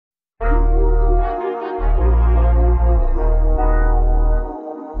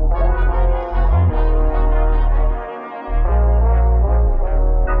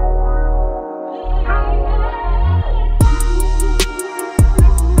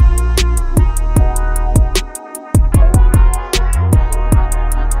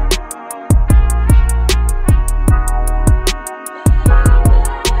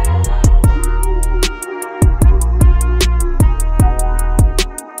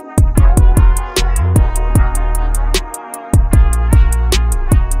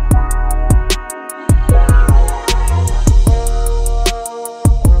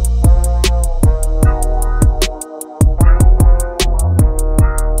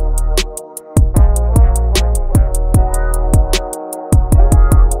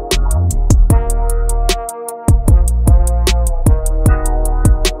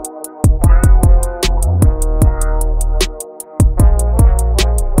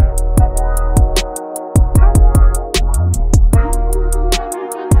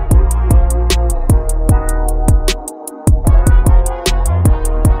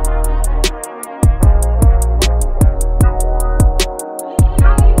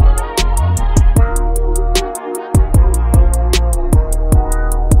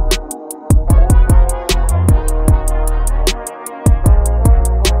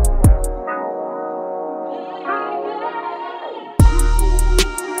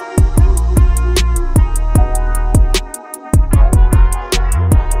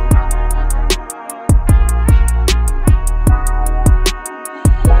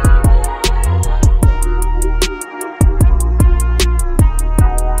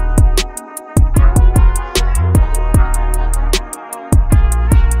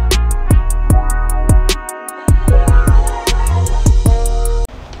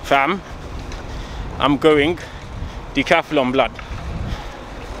I'm going decathlon blood.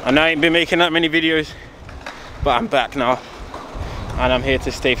 And I ain't been making that many videos, but I'm back now. And I'm here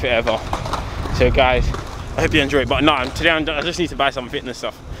to stay forever. So guys, I hope you enjoy it. But no, today I just need to buy some fitness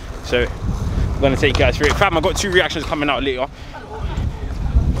stuff. So I'm gonna take you guys through it. Fam, I've got 2 reactions coming out later.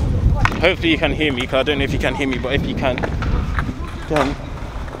 Hopefully you can hear me, because I don't know if you can hear me, but if you can, then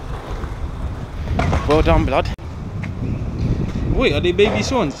well done, blood. Wait, are they baby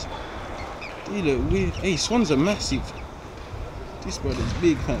swans? They look weird. Hey, swans are massive. This bird is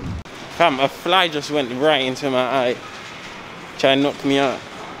big, fam. Fam, a fly just went right into my eye. Trying to knock me out.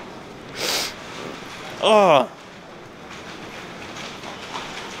 Oh.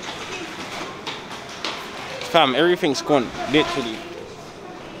 Fam, everything's gone. Literally.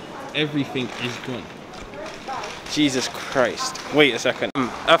 Everything is gone. Jesus Christ. Wait a second.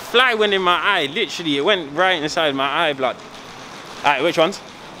 A fly went in my eye. Literally, it went right inside my eye, blood. Alright, which ones?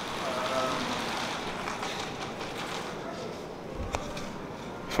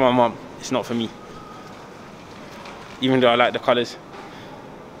 For my mum. It's not for me. Even though I like the colours.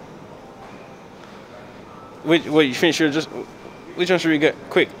 Which, what you think should just... Which one should we get?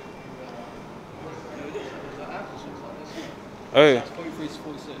 Quick. Oh.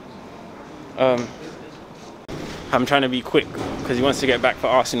 I'm trying to be quick because he wants to get back for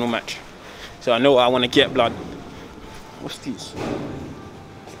Arsenal match. So I know what I want to get, blood. What's these?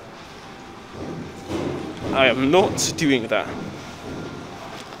 I am not doing that.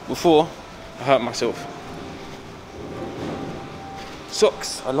 Before, I hurt myself.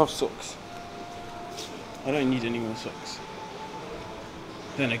 Socks. I love socks. I don't need any more socks.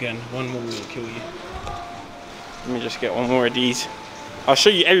 Then again, one more will kill you. Let me just get one more of these. I'll show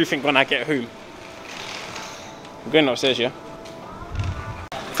you everything when I get home. I'm going upstairs, yeah?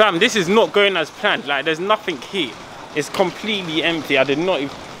 Fam, this is not going as planned. Like, there's nothing here. It's completely empty. I did not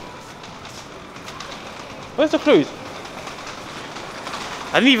even... Where's the clothes?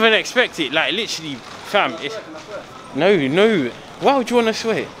 I didn't even expect it. Like, literally, fam, it's... No, no. Why would you want to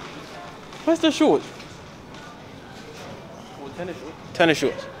sweat? Where's the shorts? Tennis shorts. Tennis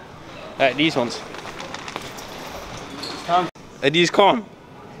shorts. Like these ones. Are these calm?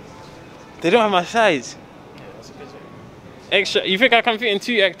 They don't have my size. Yeah, that's a good thing. Extra. You think I can fit in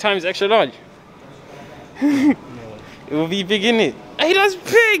 2 times extra large? No. It will be big, innit? Hey, that's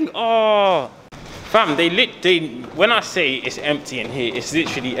big! Oh! Fam, when I say it's empty in here, it's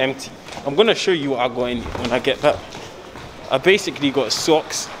literally empty. I'm gonna show you what I got in when I get back. I basically got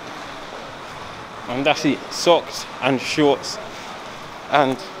socks. And that's it. Socks and shorts.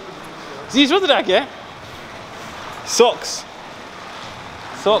 And these, what did I get? Socks.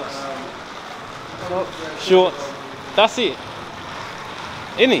 Socks. Shorts. That's it.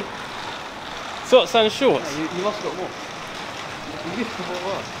 Innit? Socks and shorts. Yeah, you must have got more. You get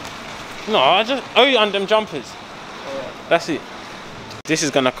more. No, I just... Oh, and them jumpers. Oh, yeah. That's it. This is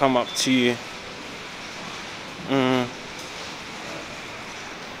gonna come up to...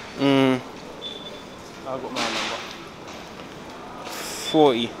 I've got my number.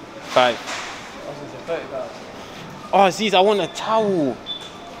 45. Oh, Aziz, I want a towel.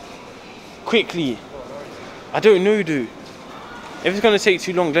 Quickly. I don't know, dude. If it's gonna take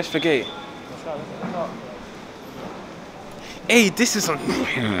too long, let's forget it. Hey, this is on.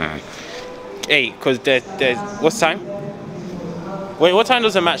 Hey, because there's. What's time? Wait, what time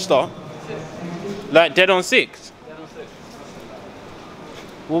does the match start? 6. Like dead on 6? Dead on 6.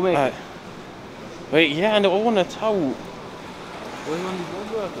 We'll make it. Wait, yeah, and I want a towel. What do you want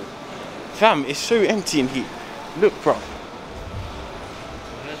these workers? Fam, it's so empty in here. Look, bro.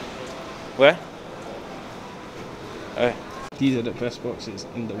 Where? Oh. These are the best boxes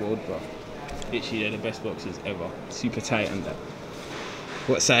in the world, bro. Literally, they're the best boxes ever. Super tight and that.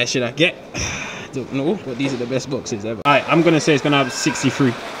 What size should I get? Don't know, but these are the best boxes ever. Alright, I'm gonna say it's gonna have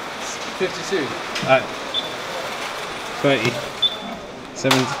 63. 52. Alright. 30.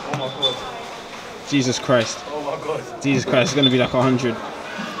 70. Oh my god. Jesus Christ. Oh my god. Jesus Christ, it's gonna be like 100.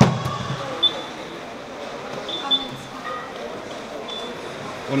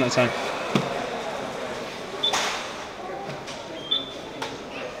 One at a time.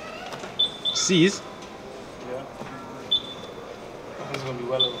 C's? Yeah. This is gonna be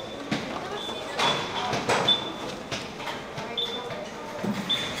well over.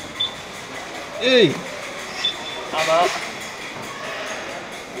 Hey! I'm out.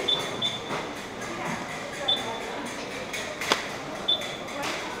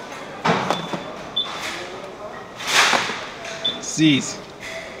 C's.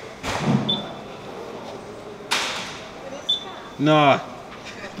 Nah.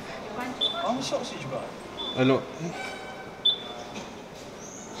 How much socks did you buy? A lot.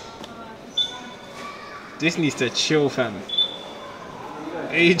 This needs to chill, fam.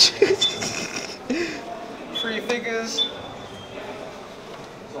 Age. 3 figures.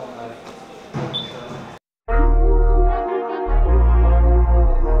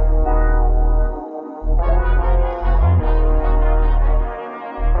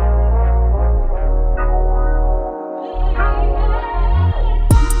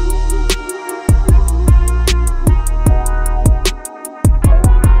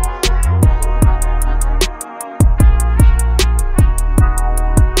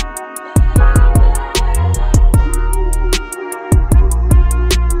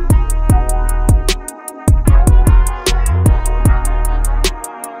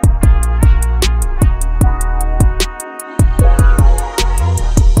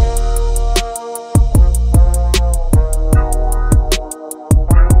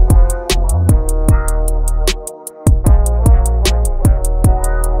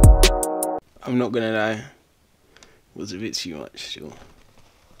 I'm not gonna lie, it was a bit too much still.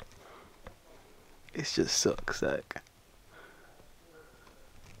 It just sucks, like.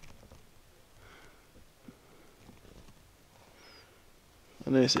 I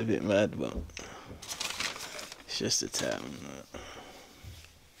know it's a bit mad, but it's just a time.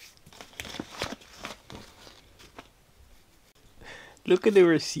 Look at the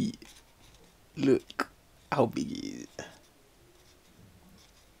receipt. Look how big it is.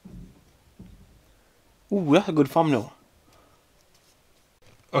 Ooh, that's a good thumbnail.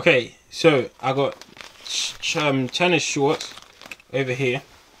 Okay, so I got tennis shorts over here,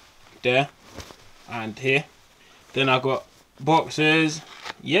 there, and here. Then I got boxers.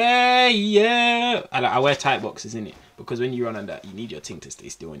 Yeah. I wear tight boxes in it because when you run on that, you need your thing to stay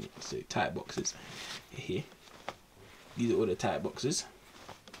still in it. So tight boxes here. These are all the tight boxes.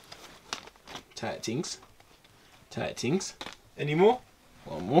 Tight things. Tight things. Any more?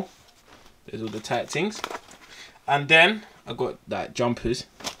 One more. There's all the tight things. And then I got like jumpers.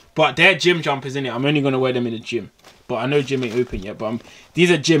 But they're gym jumpers in it. I'm only gonna wear them in the gym. But I know gym ain't open yet. But these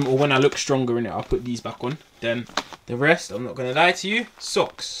are gym, or when I look stronger in it, I'll put these back on. Then the rest, I'm not gonna lie to you,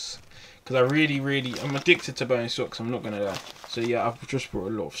 socks. Because I really, I'm addicted to buying socks, I'm not gonna lie. So yeah, I've just brought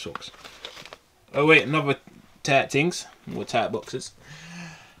a lot of socks. Oh wait, another tight things. More tight boxes.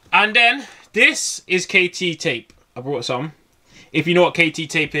 And then this is KT tape. I brought some. If you know what KT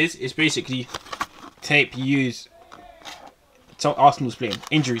tape is, it's basically tape you use. So Arsenal's playing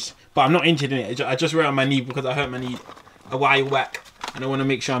injuries, but I'm not injured in it. I just wear it on my knee because I hurt my knee a while back, and I want to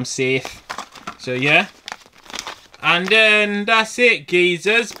make sure I'm safe. So yeah, and then that's it,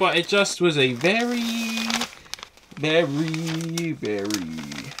 geezers. But it just was a very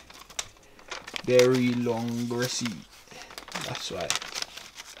long receipt. That's why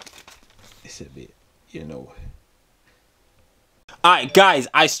it's a bit, you know. Alright guys,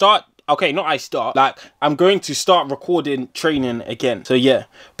 like I'm going to start recording training again. So yeah,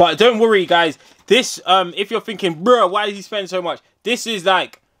 but don't worry guys, this if you're thinking, bro, why does he spend so much, this is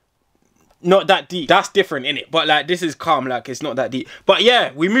like not that deep. That's different in it, but like this is calm, like it's not that deep. But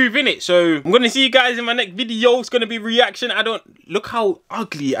yeah, we move in it. So I'm gonna see you guys in my next video. It's gonna be reaction. I don't look how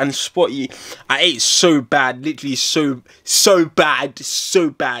ugly and spotty I ate. So bad, literally so bad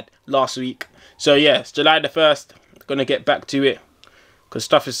last week. So yeah, it's July the 1st. Gonna get back to it because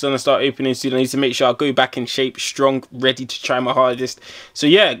stuff is gonna start opening soon. I need to make sure I go back in shape, strong, ready to try my hardest. So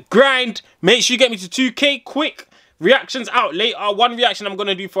yeah, grind. Make sure you get me to 2K quick. Reactions out later. One reaction I'm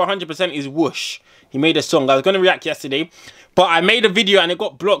gonna do for 100% is Whoosh. He made a song. I was gonna react yesterday, but I made a video and it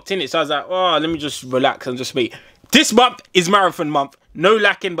got blocked in it. So I was like, oh, let me just relax and just wait. This month is marathon month. No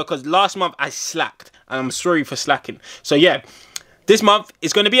lacking because last month I slacked, and I'm sorry for slacking. So yeah, this month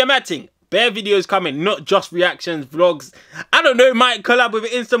is gonna be a mad thing. Bare videos coming, not just reactions, vlogs. I don't know, might collab with an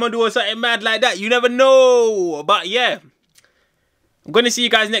Insta model or something mad like that. You never know. But yeah, I'm going to see you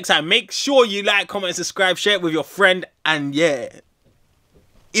guys next time. Make sure you like, comment, and subscribe. Share it with your friend. And yeah,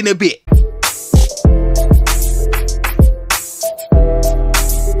 in a bit.